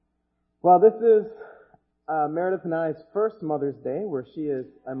Well, this is Meredith and I's first Mother's Day, where she is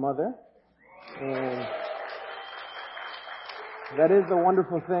a mother. And that is a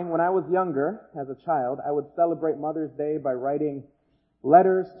wonderful thing. When I was younger, as a child, I would celebrate Mother's Day by writing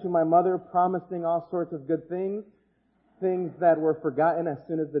letters to my mother, promising all sorts of good things that were forgotten as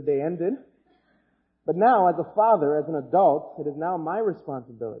soon as the day ended. But now, as a father, as an adult, it is now my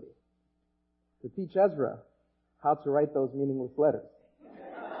responsibility to teach Ezra how to write those meaningless letters.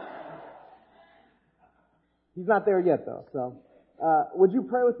 He's not there yet, though. So, would you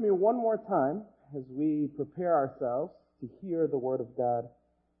pray with me one more time as we prepare ourselves to hear the Word of God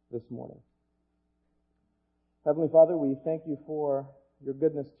this morning? Heavenly Father, we thank you for your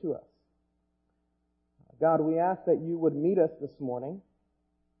goodness to us. God, we ask that you would meet us this morning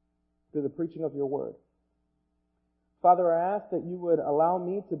through the preaching of your Word. Father, I ask that you would allow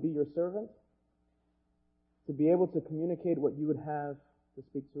me to be your servant, to be able to communicate what you would have to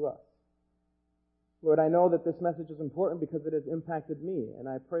speak to us. Lord, I know that this message is important because it has impacted me, and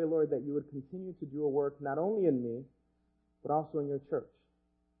I pray, Lord, that you would continue to do a work not only in me, but also in your church.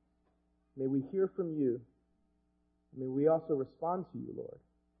 May we hear from you, and may we also respond to you, Lord.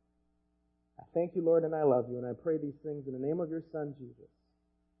 I thank you, Lord, and I love you, and I pray these things in the name of your Son, Jesus.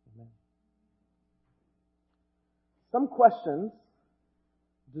 Amen. Some questions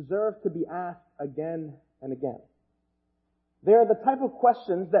deserve to be asked again and again. They are the type of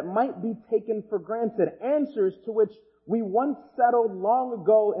questions that might be taken for granted, answers to which we once settled long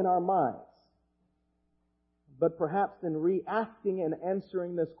ago in our minds. But perhaps in re-asking and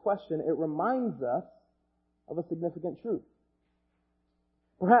answering this question, it reminds us of a significant truth.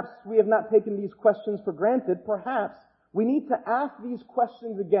 Perhaps we have not taken these questions for granted. Perhaps we need to ask these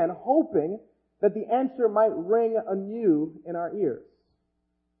questions again, hoping that the answer might ring anew in our ears.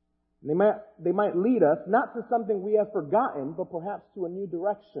 They might lead us not to something we have forgotten, but perhaps to a new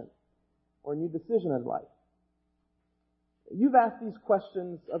direction or a new decision in life. You've asked these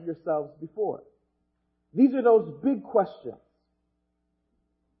questions of yourselves before. These are those big questions.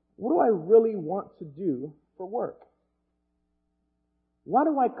 What do I really want to do for work? Why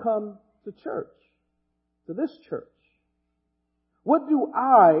do I come to church, to this church? What do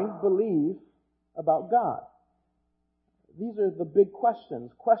I believe about God? These are the big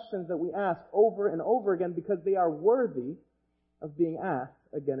questions that we ask over and over again because they are worthy of being asked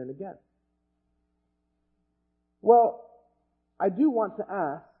again and again. Well, I do want to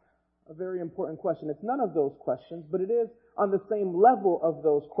ask a very important question. It's none of those questions, but it is on the same level of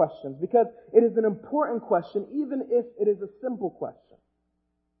those questions because it is an important question even if it is a simple question.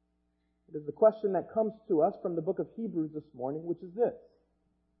 It is the question that comes to us from the book of Hebrews this morning, which is this: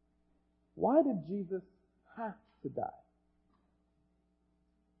 why did Jesus have to die?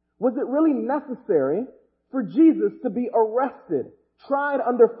 Was it really necessary for Jesus to be arrested, tried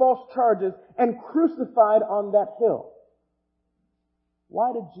under false charges, and crucified on that hill?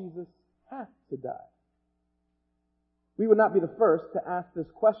 Why did Jesus have to die? We would not be the first to ask this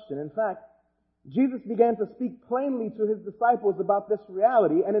question. In fact, Jesus began to speak plainly to his disciples about this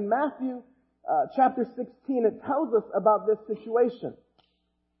reality, and in Matthew chapter 16, it tells us about this situation.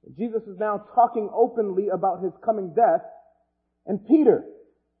 Jesus is now talking openly about his coming death, and Peter,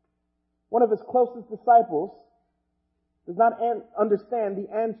 one of his closest disciples, does not understand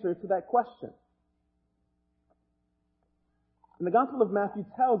the answer to that question. And the Gospel of Matthew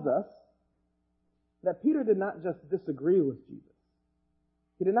tells us that Peter did not just disagree with Jesus.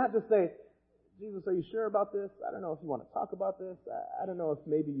 He did not just say, Jesus, are you sure about this? I don't know if you want to talk about this. I don't know if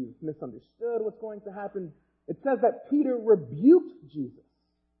maybe you've misunderstood what's going to happen. It says that Peter rebuked Jesus.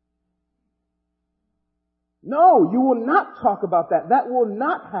 No, you will not talk about that. That will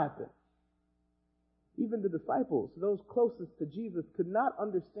not happen. Even the disciples, those closest to Jesus, could not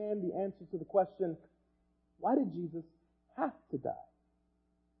understand the answer to the question, why did Jesus have to die?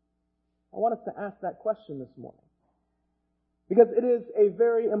 I want us to ask that question this morning, because it is a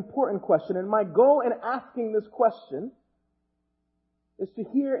very important question, and my goal in asking this question is to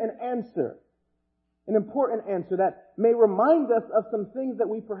hear an answer, an important answer that may remind us of some things that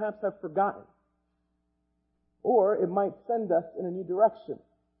we perhaps have forgotten, or it might send us in a new direction.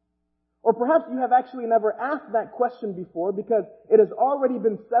 Or perhaps you have actually never asked that question before because it has already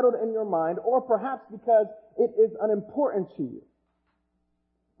been settled in your mind, or perhaps because it is unimportant to you.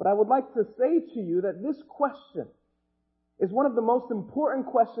 But I would like to say to you that this question is one of the most important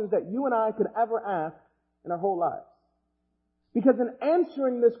questions that you and I could ever ask in our whole lives. Because in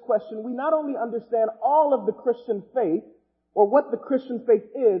answering this question, we not only understand all of the Christian faith, or what the Christian faith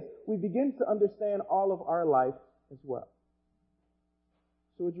is, we begin to understand all of our life as well.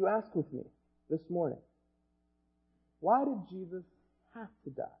 So would you ask with me this morning, why did Jesus have to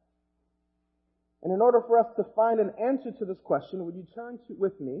die? And in order for us to find an answer to this question, would you turn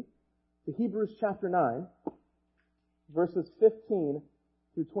with me to Hebrews chapter 9, verses 15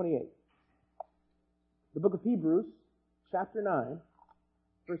 through 28. The book of Hebrews, chapter 9,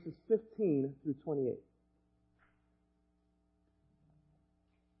 verses 15 through 28.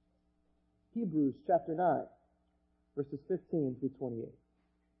 Hebrews chapter 9, verses 15 through 28.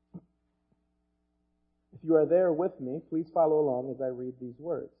 If you are there with me, please follow along as I read these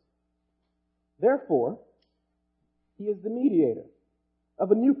words. Therefore, he is the mediator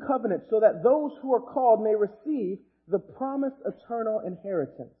of a new covenant so that those who are called may receive the promised eternal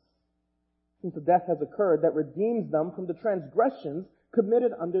inheritance, since a death has occurred that redeems them from the transgressions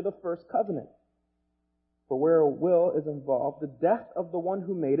committed under the first covenant. For where a will is involved, the death of the one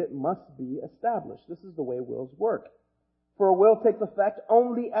who made it must be established. This is the way wills work. For a will takes effect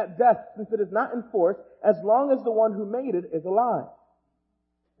only at death, since it is not enforced as long as the one who made it is alive.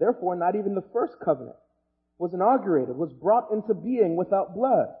 Therefore, not even the first covenant was inaugurated, was brought into being without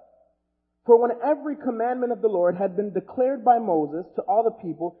blood. For when every commandment of the Lord had been declared by Moses to all the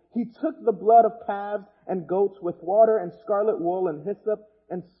people, he took the blood of calves and goats with water and scarlet wool and hyssop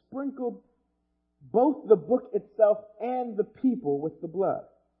and sprinkled both the book itself and the people with the blood,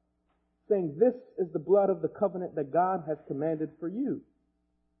 saying, "This is the blood of the covenant that God has commanded for you."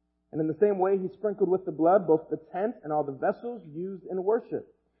 And in the same way, he sprinkled with the blood both the tent and all the vessels used in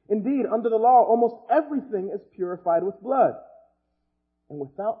worship. Indeed, under the law, almost everything is purified with blood. And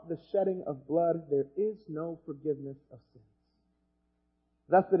without the shedding of blood, there is no forgiveness of sins.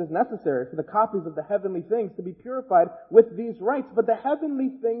 Thus it is necessary for the copies of the heavenly things to be purified with these rites, but the heavenly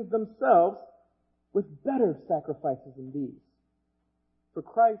things themselves with better sacrifices than these. For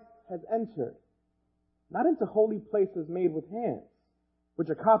Christ has entered, not into holy places made with hands, which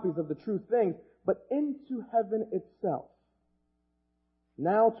are copies of the true things, but into heaven itself,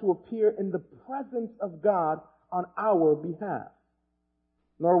 now to appear in the presence of God on our behalf.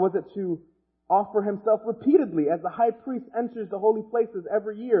 Nor was it to offer himself repeatedly as the high priest enters the holy places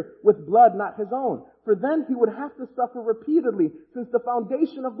every year with blood not his own. For then he would have to suffer repeatedly since the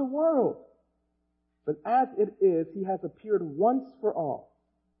foundation of the world. But as it is, he has appeared once for all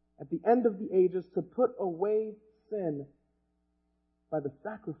at the end of the ages to put away sin by the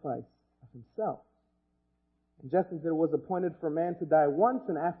sacrifice of himself. And just as it was appointed for man to die once,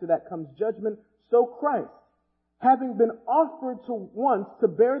 and after that comes judgment, so Christ, having been offered to once to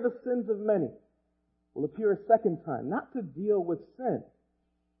bear the sins of many, will appear a second time, not to deal with sin,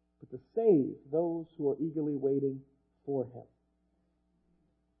 but to save those who are eagerly waiting for him.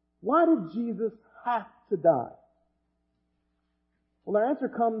 Why did Jesus have to die? Well, our answer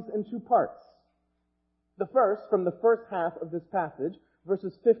comes in two parts. The first, from the first half of this passage,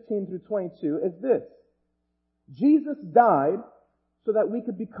 verses 15 through 22, is this: Jesus died so that we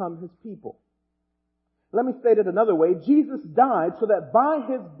could become his people. Let me state it another way. Jesus died so that by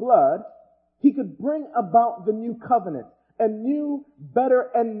his blood, he could bring about the new covenant, a new, better,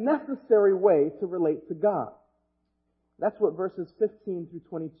 and necessary way to relate to God. That's what verses 15 through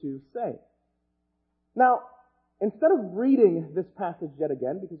 22 say. Now, instead of reading this passage yet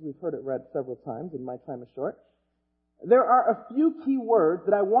again, because we've heard it read several times and my time is short, there are a few key words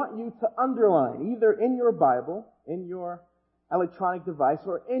that I want you to underline, either in your Bible, in your electronic device,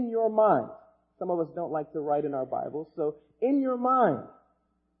 or in your mind. Some of us don't like to write in our Bibles, so in your mind,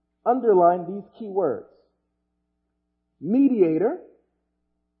 underline these key words: mediator,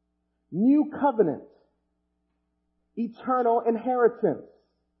 new covenant, eternal inheritance,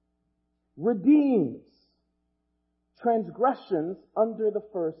 redeems, transgressions under the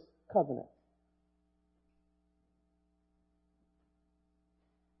first covenant.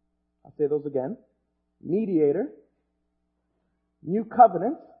 I'll say those again. Mediator, new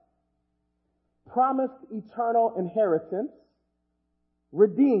covenant, promised eternal inheritance,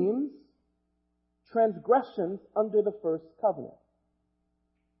 redeems, transgressions under the first covenant.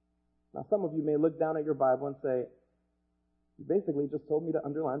 Now, some of you may look down at your Bible and say, "You basically just told me to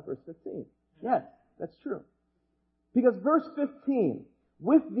underline verse 15. Yes, that's true. Because verse 15,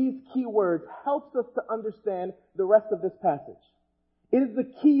 with these key words, helps us to understand the rest of this passage. It is the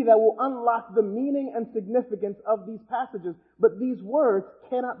key that will unlock the meaning and significance of these passages, but these words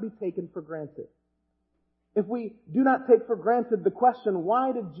cannot be taken for granted. If we do not take for granted the question,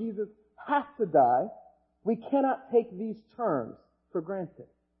 why did Jesus have to die, we cannot take these terms for granted.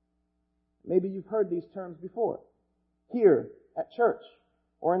 Maybe you've heard these terms before, here at church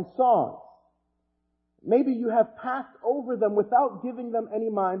or in songs. Maybe you have passed over them without giving them any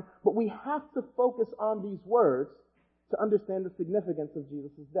mind, but we have to focus on these words to understand the significance of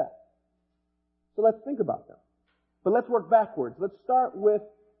Jesus' death. So let's think about them. But let's work backwards. Let's start with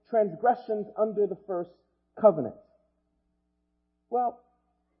transgressions under the first covenant? Well,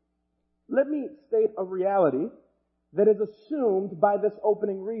 let me state a reality that is assumed by this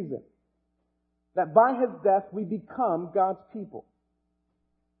opening reason. That by his death we become God's people.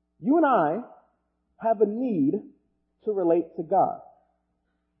 You and I have a need to relate to God.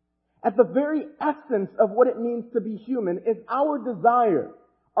 At the very essence of what it means to be human is our desire,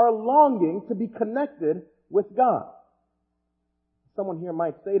 our longing to be connected with God. Someone here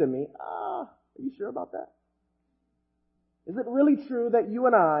might say to me, are you sure about that? Is it really true that you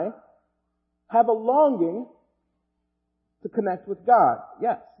and I have a longing to connect with God?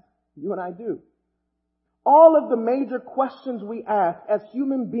 Yes, you and I do. All of the major questions we ask as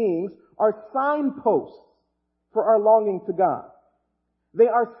human beings are signposts for our longing to God. They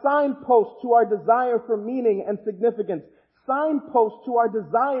are signposts to our desire for meaning and significance, signposts to our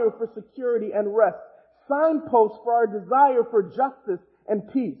desire for security and rest, signposts for our desire for justice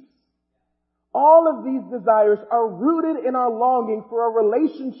and peace. All of these desires are rooted in our longing for a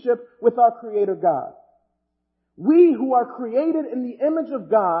relationship with our Creator God. We who are created in the image of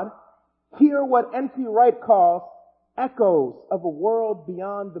God hear what N.T. Wright calls echoes of a world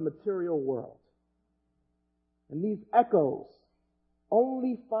beyond the material world. And these echoes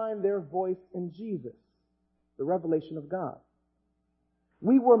only find their voice in Jesus, the revelation of God.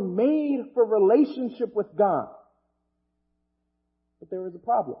 We were made for relationship with God. But there is a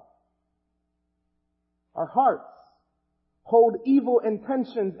problem. Our hearts hold evil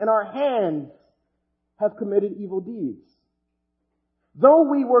intentions and our hands have committed evil deeds. Though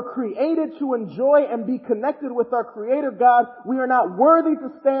we were created to enjoy and be connected with our Creator God, we are not worthy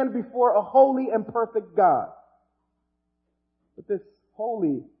to stand before a holy and perfect God. But this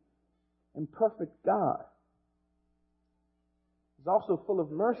holy and perfect God is also full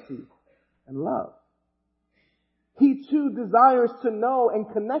of mercy and love. He too desires to know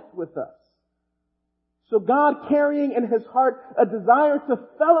and connect with us. So God, carrying in his heart a desire to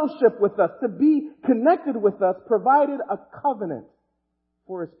fellowship with us, to be connected with us, provided a covenant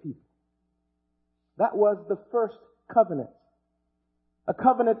for his people. That was the first covenant. A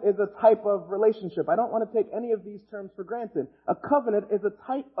covenant is a type of relationship. I don't want to take any of these terms for granted. A covenant is a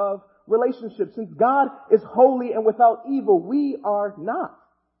type of relationship. Since God is holy and without evil, we are not.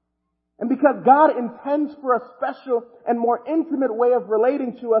 And because God intends for a special and more intimate way of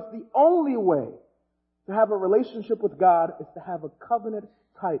relating to us, the only way to have a relationship with God is to have a covenant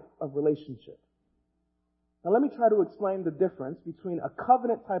type of relationship. Now let me try to explain the difference between a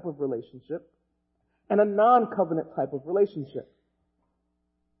covenant type of relationship and a non-covenant type of relationship.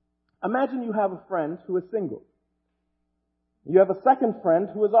 Imagine you have a friend who is single. You have a second friend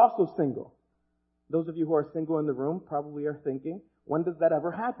who is also single. Those of you who are single in the room probably are thinking, when does that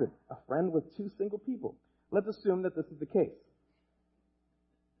ever happen? A friend with two single people. Let's assume that this is the case.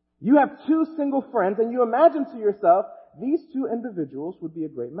 You have two single friends and you imagine to yourself, these two individuals would be a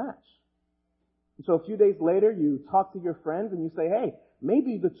great match. And so a few days later, you talk to your friends and you say, hey,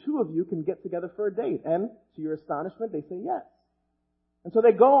 maybe the two of you can get together for a date. And to your astonishment, they say yes. And so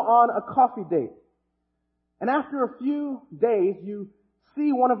they go on a coffee date. And after a few days, you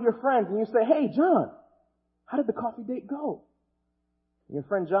see one of your friends and you say, hey, John, how did the coffee date go? And your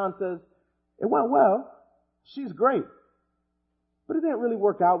friend John says, it went well. She's great. But it didn't really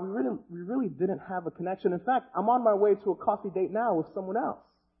work out. We really didn't have a connection. In fact, I'm on my way to a coffee date now with someone else.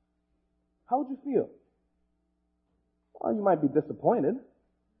 How would you feel? Well, you might be disappointed.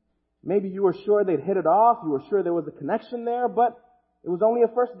 Maybe you were sure they'd hit it off. You were sure there was a connection there, but it was only a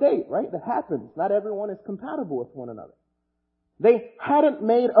first date, right? That happens. Not everyone is compatible with one another. They hadn't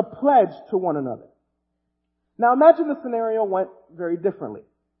made a pledge to one another. Now imagine the scenario went very differently.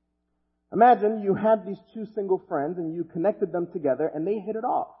 Imagine you had these two single friends and you connected them together and they hit it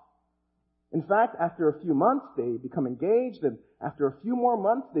off. In fact, after a few months, they become engaged, and after a few more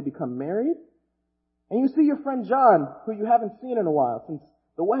months, they become married. And you see your friend John, who you haven't seen in a while since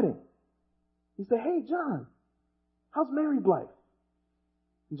the wedding. You say, hey, John, how's married life?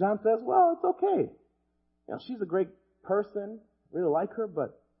 And John says, well, it's okay. You know, she's a great person, really like her,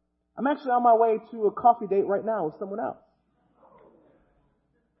 but I'm actually on my way to a coffee date right now with someone else.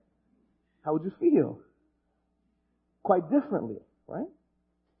 How would you feel? Quite differently, right?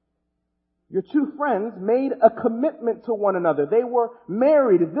 Your two friends made a commitment to one another. They were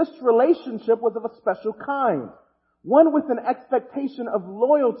married. This relationship was of a special kind. One with an expectation of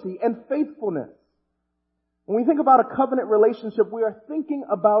loyalty and faithfulness. When we think about a covenant relationship, we are thinking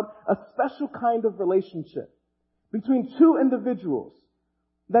about a special kind of relationship between two individuals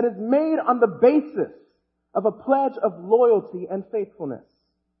that is made on the basis of a pledge of loyalty and faithfulness.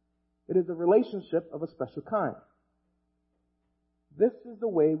 It is a relationship of a special kind. This is the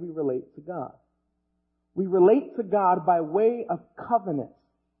way we relate to God. We relate to God by way of covenant.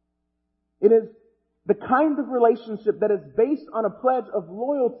 It is the kind of relationship that is based on a pledge of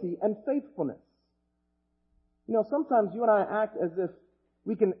loyalty and faithfulness. You know, sometimes you and I act as if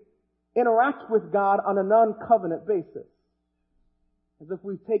we can interact with God on a non-covenant basis. As if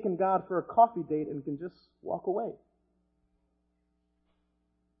we've taken God for a coffee date and can just walk away.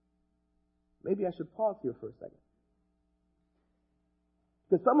 Maybe I should pause here for a second.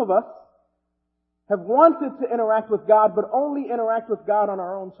 Because some of us have wanted to interact with God, but only interact with God on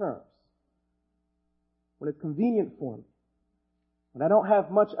our own terms. When it's convenient for me. When I don't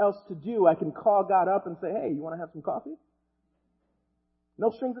have much else to do, I can call God up and say, hey, you want to have some coffee? No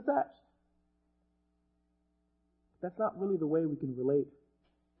strings attached. That's not really the way we can relate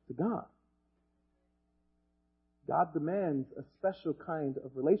to God. God demands a special kind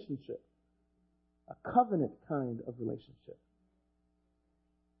of relationship. A covenant kind of relationship.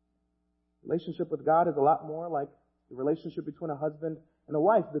 Relationship with God is a lot more like the relationship between a husband and a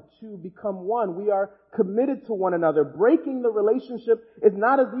wife. The two become one. We are committed to one another. Breaking the relationship is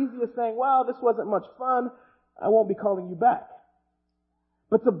not as easy as saying, well, this wasn't much fun. I won't be calling you back.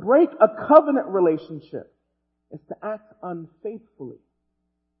 But to break a covenant relationship is to act unfaithfully.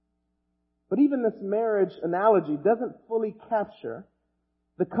 But even this marriage analogy doesn't fully capture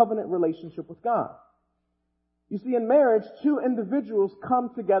the covenant relationship with God. You see, in marriage, two individuals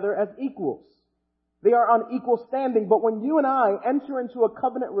come together as equals. They are on equal standing, but when you and I enter into a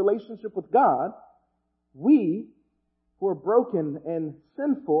covenant relationship with God, we, who are broken and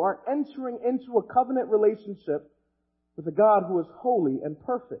sinful, are entering into a covenant relationship with a God who is holy and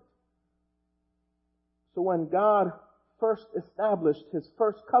perfect. So when God first established His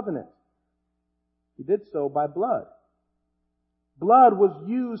first covenant, He did so by blood. Blood was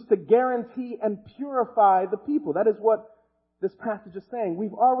used to guarantee and purify the people. That is what this passage is saying.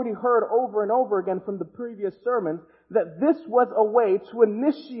 We've already heard over and over again from the previous sermons that this was a way to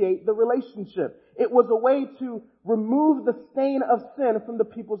initiate the relationship. It was a way to remove the stain of sin from the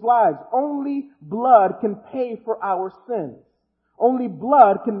people's lives. Only blood can pay for our sins. Only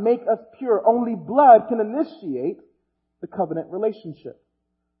blood can make us pure. Only blood can initiate the covenant relationship.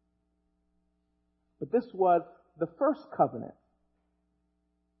 But this was the first covenant.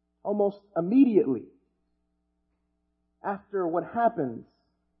 Almost immediately after what happens,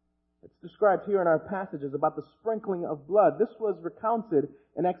 it's described here in our passages about the sprinkling of blood. This was recounted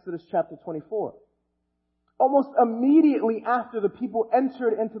in Exodus chapter 24. Almost immediately after the people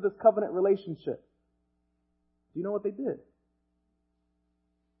entered into this covenant relationship. Do you know what they did?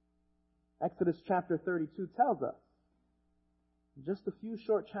 Exodus chapter 32 tells us. Just a few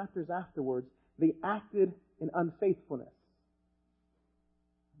short chapters afterwards, they acted in unfaithfulness.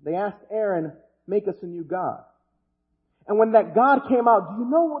 They asked Aaron, make us a new God. And when that God came out, do you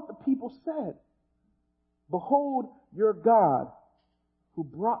know what the people said? Behold your God who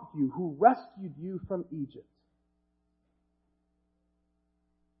brought you, who rescued you from Egypt.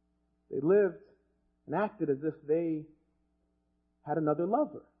 They lived and acted as if they had another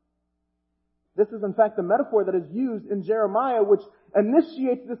lover. This is in fact the metaphor that is used in Jeremiah, which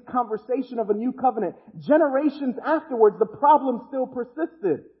initiates this conversation of a new covenant. Generations afterwards, the problem still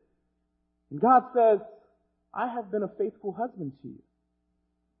persisted. And God says, I have been a faithful husband to you.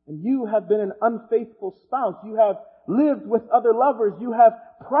 And you have been an unfaithful spouse. You have lived with other lovers. You have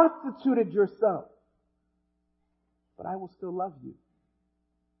prostituted yourself. But I will still love you.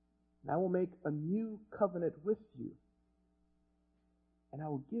 And I will make a new covenant with you. And I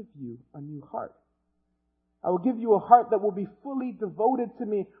will give you a new heart. I will give you a heart that will be fully devoted to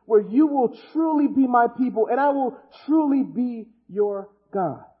me, where you will truly be my people, and I will truly be your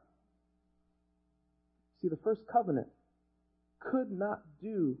God. See, the first covenant could not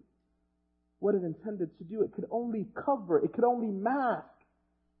do what it intended to do. It could only cover, it could only mask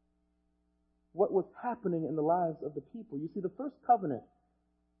what was happening in the lives of the people. You see, the first covenant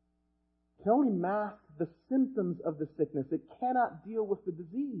can only mask the symptoms of the sickness. It cannot deal with the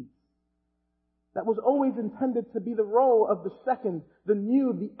disease. That was always intended to be the role of the second, the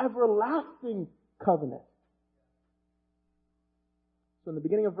new, the everlasting covenant. So in the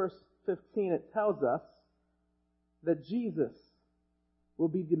beginning of verse 15, it tells us that Jesus will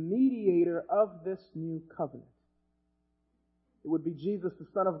be the mediator of this new covenant. It would be Jesus, the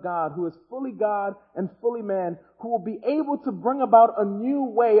Son of God, who is fully God and fully man, who will be able to bring about a new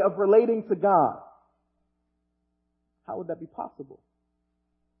way of relating to God. How would that be possible?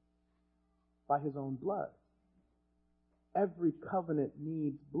 By His own blood. Every covenant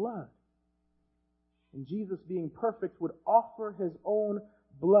needs blood. And Jesus, being perfect, would offer His own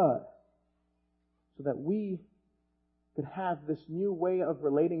blood so that we could have this new way of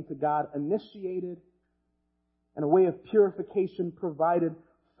relating to God initiated and a way of purification provided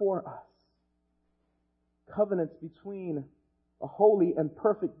for us. Covenants between a holy and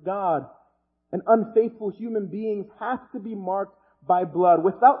perfect God and unfaithful human beings have to be marked by blood.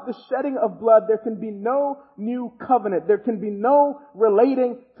 Without the shedding of blood, there can be no new covenant. There can be no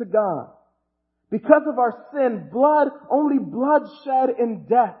relating to God. Because of our sin, only blood shed in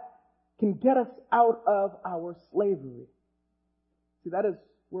death can get us out of our slavery. See, that is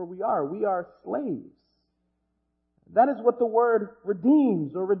where we are. We are slaves. That is what the word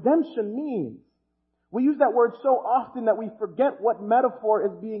redeems or redemption means. We use that word so often that we forget what metaphor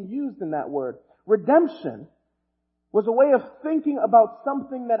is being used in that word. Redemption was a way of thinking about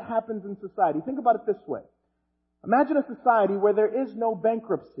something that happens in society. Think about it this way. Imagine a society where there is no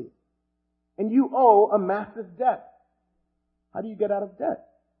bankruptcy and you owe a massive debt. How do you get out of debt?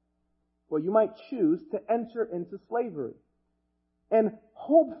 Well, you might choose to enter into slavery. And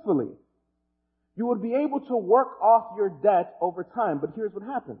hopefully, you would be able to work off your debt over time. But here's what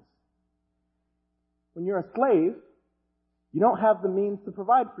happens. When you're a slave, you don't have the means to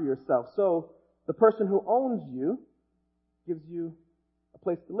provide for yourself. So the person who owns you gives you a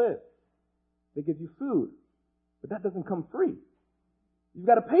place to live. They give you food. But that doesn't come free. You've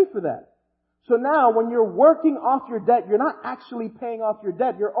got to pay for that. So now when you're working off your debt, you're not actually paying off your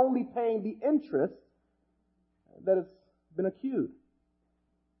debt. You're only paying the interest that has been accrued.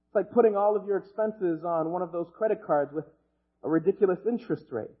 It's like putting all of your expenses on one of those credit cards with a ridiculous interest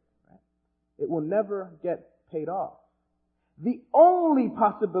rate. Right? It will never get paid off. The only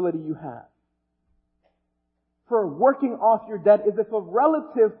possibility you have for working off your debt is if a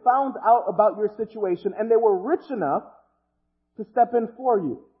relative found out about your situation and they were rich enough to step in for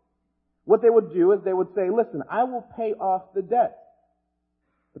you. What they would do is they would say, listen, I will pay off the debt.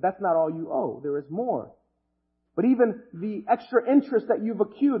 But that's not all you owe. There is more. But even the extra interest that you've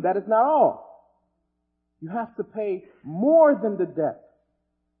accrued, that is not all. You have to pay more than the debt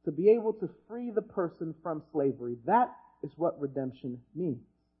to be able to free the person from slavery. That is what redemption means.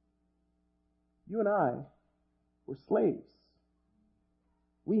 You and I were slaves.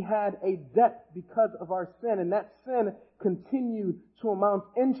 We had a debt because of our sin, and that sin continued to amount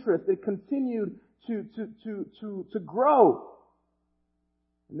interest. It continued to grow.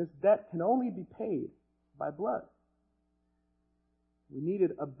 And this debt can only be paid by blood. We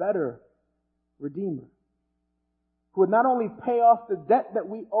needed a better Redeemer who would not only pay off the debt that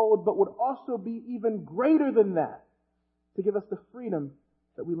we owed, but would also be even greater than that to give us the freedom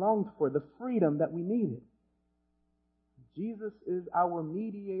that we longed for, the freedom that we needed. Jesus is our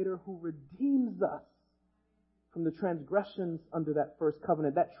mediator who redeems us from the transgressions under that first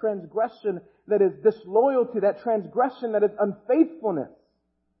covenant, that transgression that is disloyalty, that transgression that is unfaithfulness.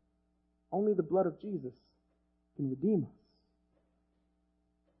 Only the blood of Jesus can redeem us.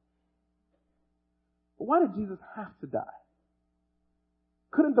 But why did Jesus have to die?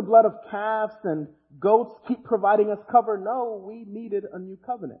 Couldn't the blood of calves and goats keep providing us cover? No, we needed a new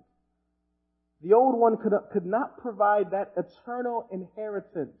covenant. The old one could not provide that eternal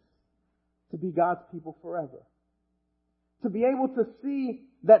inheritance to be God's people forever. To be able to see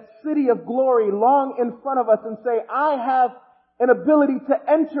that city of glory long in front of us and say, I have an ability to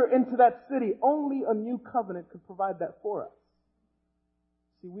enter into that city. Only a new covenant could provide that for us.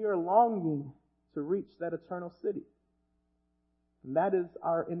 See, we are longing to reach that eternal city. And that is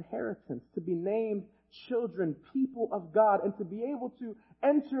our inheritance, to be named children, people of God, and to be able to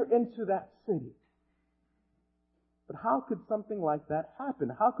enter into that city. But how could something like that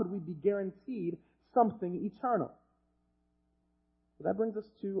happen? How could we be guaranteed something eternal? So that brings us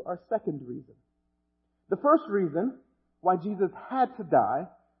to our second reason. The first reason why Jesus had to die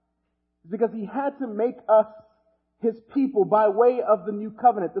is because he had to make us his people by way of the new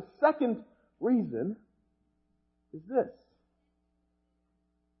covenant. The second reason is this.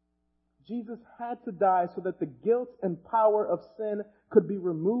 Jesus had to die so that the guilt and power of sin could be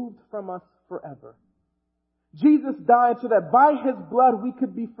removed from us forever. Jesus died so that by his blood we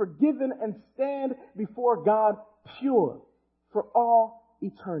could be forgiven and stand before God pure for all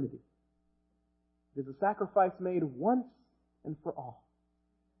eternity. It is a sacrifice made once and for all.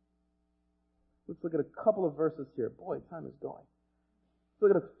 Let's look at a couple of verses here. Boy, time is going. Let's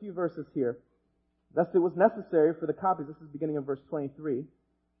look at a few verses here. Thus it was necessary for the copies, this is beginning of verse 23,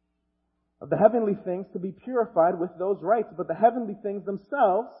 of the heavenly things to be purified with those rites, but the heavenly things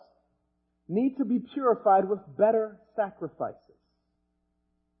themselves need to be purified with better sacrifices.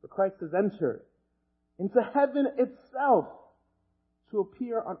 For Christ has entered into heaven itself to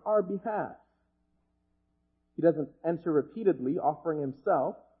appear on our behalf. He doesn't enter repeatedly offering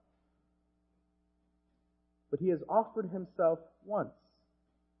himself, but he has offered himself once.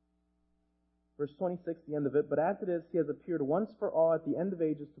 Verse 26, the end of it, but as it is, he has appeared once for all at the end of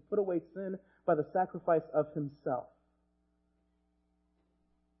ages to put away sin by the sacrifice of himself.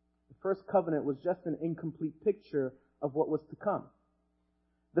 The first covenant was just an incomplete picture of what was to come.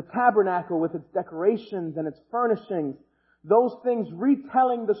 The tabernacle with its decorations and its furnishings, those things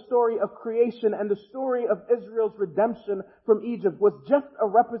retelling the story of creation and the story of Israel's redemption from Egypt, was just a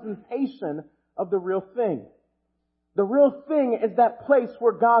representation of the real thing. The real thing is that place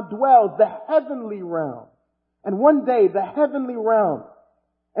where God dwells, the heavenly realm. And one day, the heavenly realm,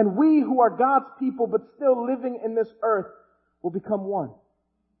 and we who are God's people but still living in this earth, will become one.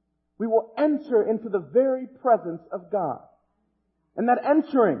 We will enter into the very presence of God. And that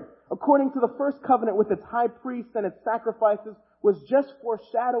entering, according to the first covenant with its high priest and its sacrifices, was just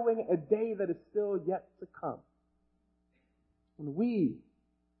foreshadowing a day that is still yet to come. When we,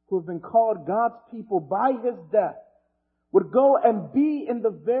 who have been called God's people by his death, would go and be in the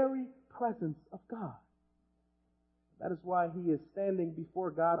very presence of God. That is why he is standing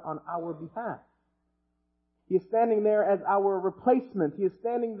before God on our behalf. He is standing there as our replacement. He is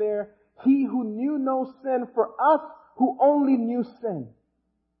standing there, he who knew no sin, for us who only knew sin.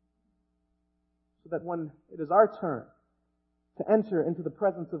 So that when it is our turn to enter into the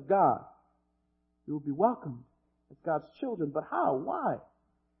presence of God, we will be welcomed as God's children. But how? Why?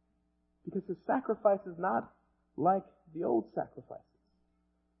 Because his sacrifice is not like the old sacrifices.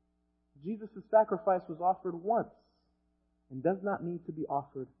 Jesus' sacrifice was offered once and does not need to be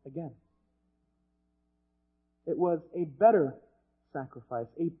offered again. It was a better sacrifice,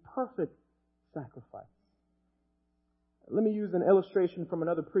 a perfect sacrifice. Let me use an illustration from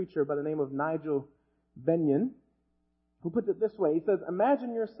another preacher by the name of Nigel Benyon, who puts it this way. He says,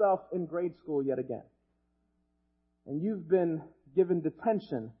 imagine yourself in grade school yet again, and you've been given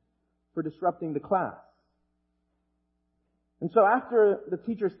detention for disrupting the class. And so after the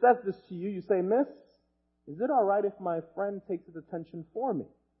teacher says this to you, you say, Miss, is it all right if my friend takes the detention for me?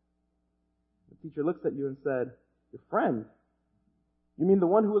 The teacher looks at you and said, your friend? You mean the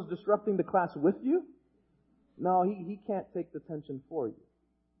one who was disrupting the class with you? No, he can't take detention for you.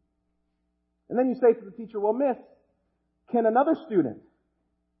 And then you say to the teacher, well, miss, can another student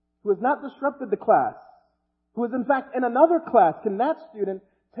who has not disrupted the class, who is in fact in another class, can that student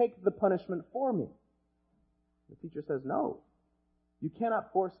take the punishment for me? The teacher says, no. You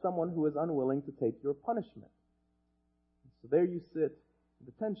cannot force someone who is unwilling to take your punishment. So there you sit in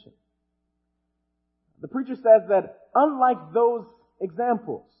detention. The preacher says that unlike those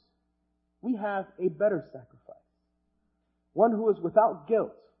examples, we have a better sacrifice. One who is without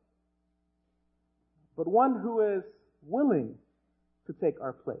guilt, but one who is willing to take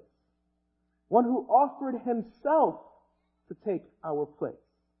our place. One who offered himself to take our place.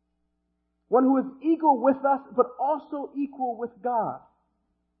 One who is equal with us, but also equal with God.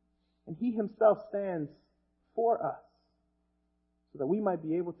 And he himself stands for us so that we might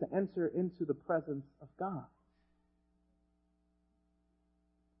be able to enter into the presence of God.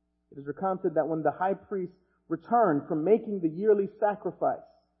 It is recounted that when the high priest returned from making the yearly sacrifice,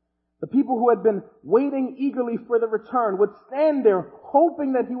 the people who had been waiting eagerly for the return would stand there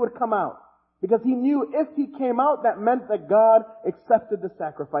hoping that he would come out. Because he knew if he came out, that meant that God accepted the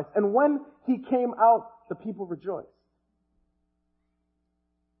sacrifice. And when he came out, the people rejoiced.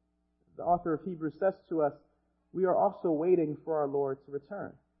 The author of Hebrews says to us, we are also waiting for our Lord to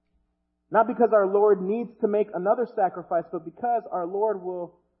return. Not because our Lord needs to make another sacrifice, but because our Lord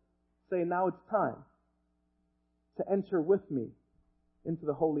will say, now it's time to enter with me into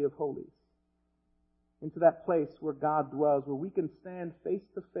the Holy of Holies. Into that place where God dwells, where we can stand face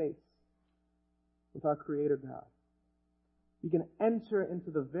to face with our Creator God. We can enter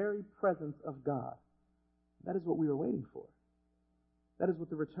into the very presence of God. That is what we are waiting for. That is what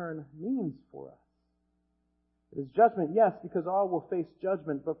the return means for us. It is judgment, yes, because all will face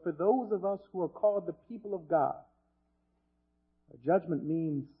judgment, but for those of us who are called the people of God, judgment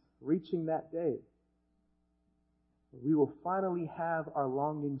means reaching that day where we will finally have our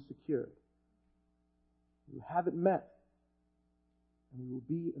longing secured. We will have it met, and we will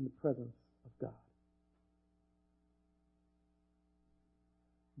be in the presence of God.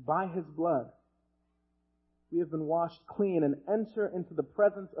 By his blood, we have been washed clean and enter into the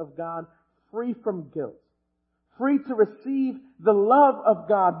presence of God free from guilt, free to receive the love of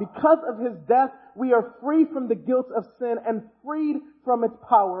God. Because of his death, we are free from the guilt of sin and freed from its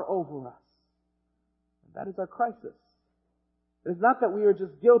power over us. And that is our crisis. It is not that we are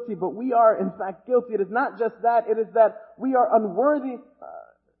just guilty, but we are in fact guilty. It is not just that. It is that we are unworthy.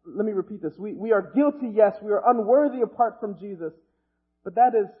 Let me repeat this. We are guilty, yes. We are unworthy apart from Jesus. But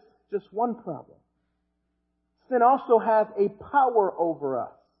that is just one problem. sin also has a power over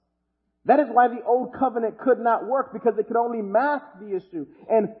us. That is why the old covenant could not work, because it could only mask the issue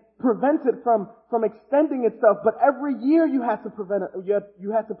and prevent it from extending itself. But every year you had to prevent it.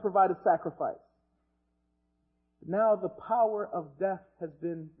 You had to provide a sacrifice. Now the power of death has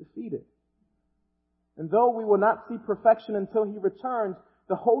been defeated. And though we will not see perfection until He returns,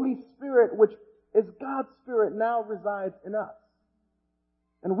 the Holy Spirit, which is God's Spirit, now resides in us.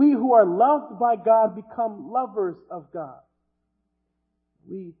 And we who are loved by God become lovers of God.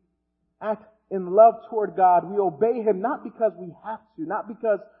 We act in love toward God. We obey Him not because we have to, not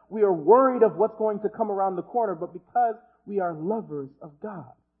because we are worried of what's going to come around the corner, but because we are lovers of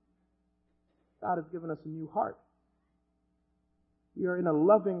God. God has given us a new heart. We are in a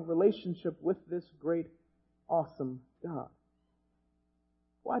loving relationship with this great, awesome God.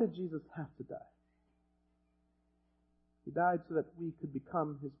 Why did Jesus have to die? He died so that we could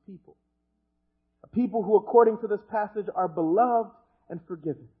become His people. A people who, according to this passage, are beloved and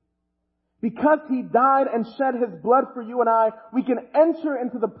forgiven. Because He died and shed His blood for you and I, we can enter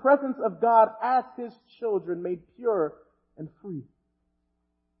into the presence of God as His children, made pure and free.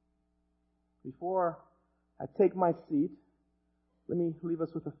 Before I take my seat, let me leave us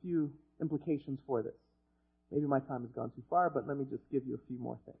with a few implications for this. Maybe my time has gone too far, but let me just give you a few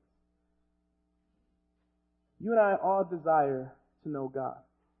more things. You and I all desire to know God,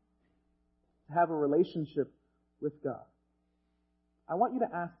 to have a relationship with God. I want you to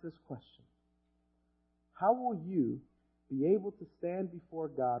ask this question. How will you be able to stand before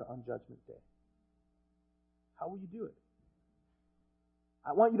God on Judgment Day? How will you do it?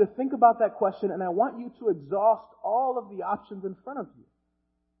 I want you to think about that question, and I want you to exhaust all of the options in front of you.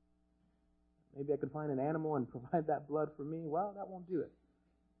 Maybe I could find an animal and provide that blood for me. Well, that won't do it.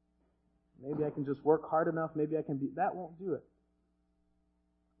 Maybe I can just work hard enough. Maybe I can be... That won't do it.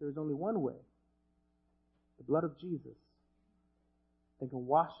 There's only one way. The blood of Jesus. That can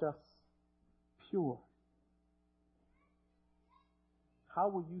wash us pure. How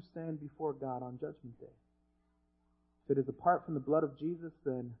will you stand before God on Judgment Day? If it is apart from the blood of Jesus,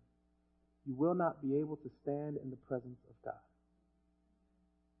 then you will not be able to stand in the presence of God.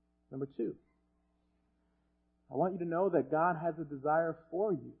 Number 2, I want you to know that God has a desire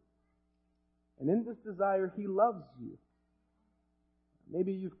for you. And in this desire, He loves you.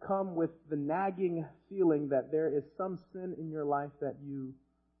 Maybe you've come with the nagging feeling that there is some sin in your life that you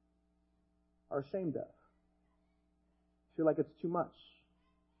are ashamed of. You feel like it's too much.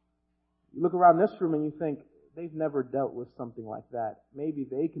 You look around this room and you think, they've never dealt with something like that. Maybe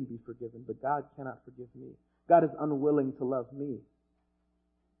they can be forgiven, but God cannot forgive me. God is unwilling to love me.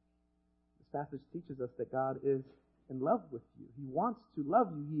 This passage teaches us that God is in love with you. He wants to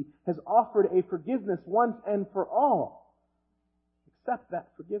love you. He has offered a forgiveness once and for all. Accept that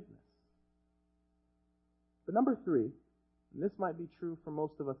forgiveness. But number 3, and this might be true for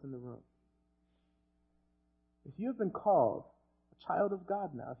most of us in the room. If you have been called a child of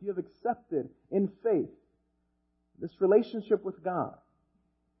God now, if you have accepted in faith this relationship with God,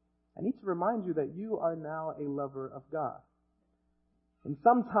 I need to remind you that you are now a lover of God. And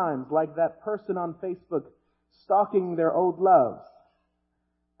sometimes, like that person on Facebook stalking their old loves,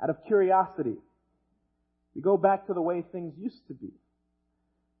 out of curiosity, we go back to the way things used to be.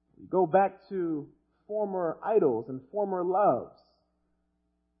 We go back to former idols and former loves.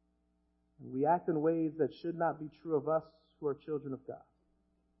 And we act in ways that should not be true of us who are children of God.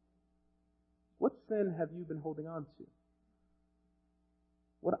 What sin have you been holding on to?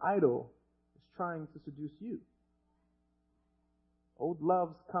 What idol is trying to seduce you? Old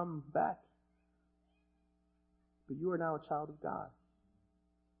loves come back. But you are now a child of God.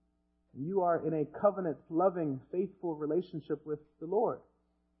 And you are in a covenant, loving, faithful relationship with the Lord.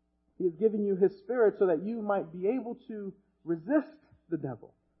 He has given you His Spirit so that you might be able to resist the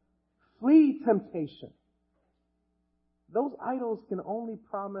devil, flee temptation. Those idols can only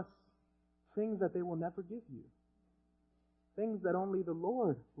promise things that they will never give you. Things that only the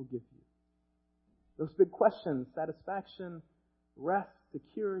Lord will give you. Those big questions, satisfaction, rest,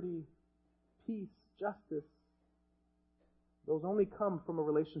 security, peace, justice, those only come from a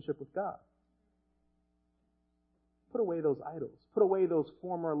relationship with God. Put away those idols. Put away those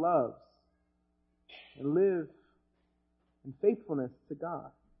former loves. And live in faithfulness to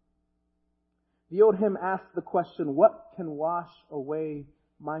God. The old hymn asks the question, what can wash away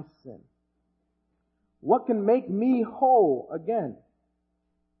my sin? What can make me whole again?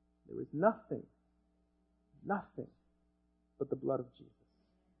 There is nothing but the blood of Jesus.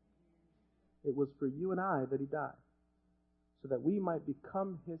 It was for you and I that He died, so that we might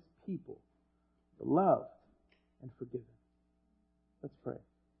become His people, beloved and forgiven. Let's pray.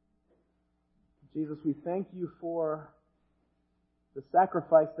 Jesus, we thank you for the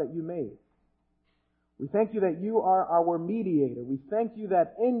sacrifice that you made. We thank you that you are our mediator. We thank you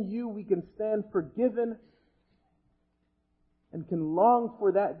that in you we can stand forgiven and can long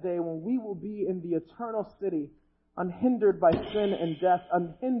for that day when we will be in the eternal city, unhindered by sin and death,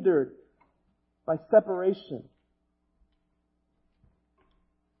 unhindered by separation.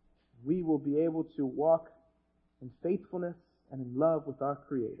 We will be able to walk in faithfulness and in love with our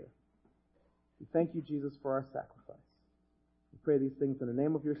Creator. We thank you, Jesus, for our sacrifice. We pray these things in the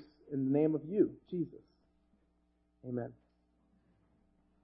name of you, Jesus. Amen.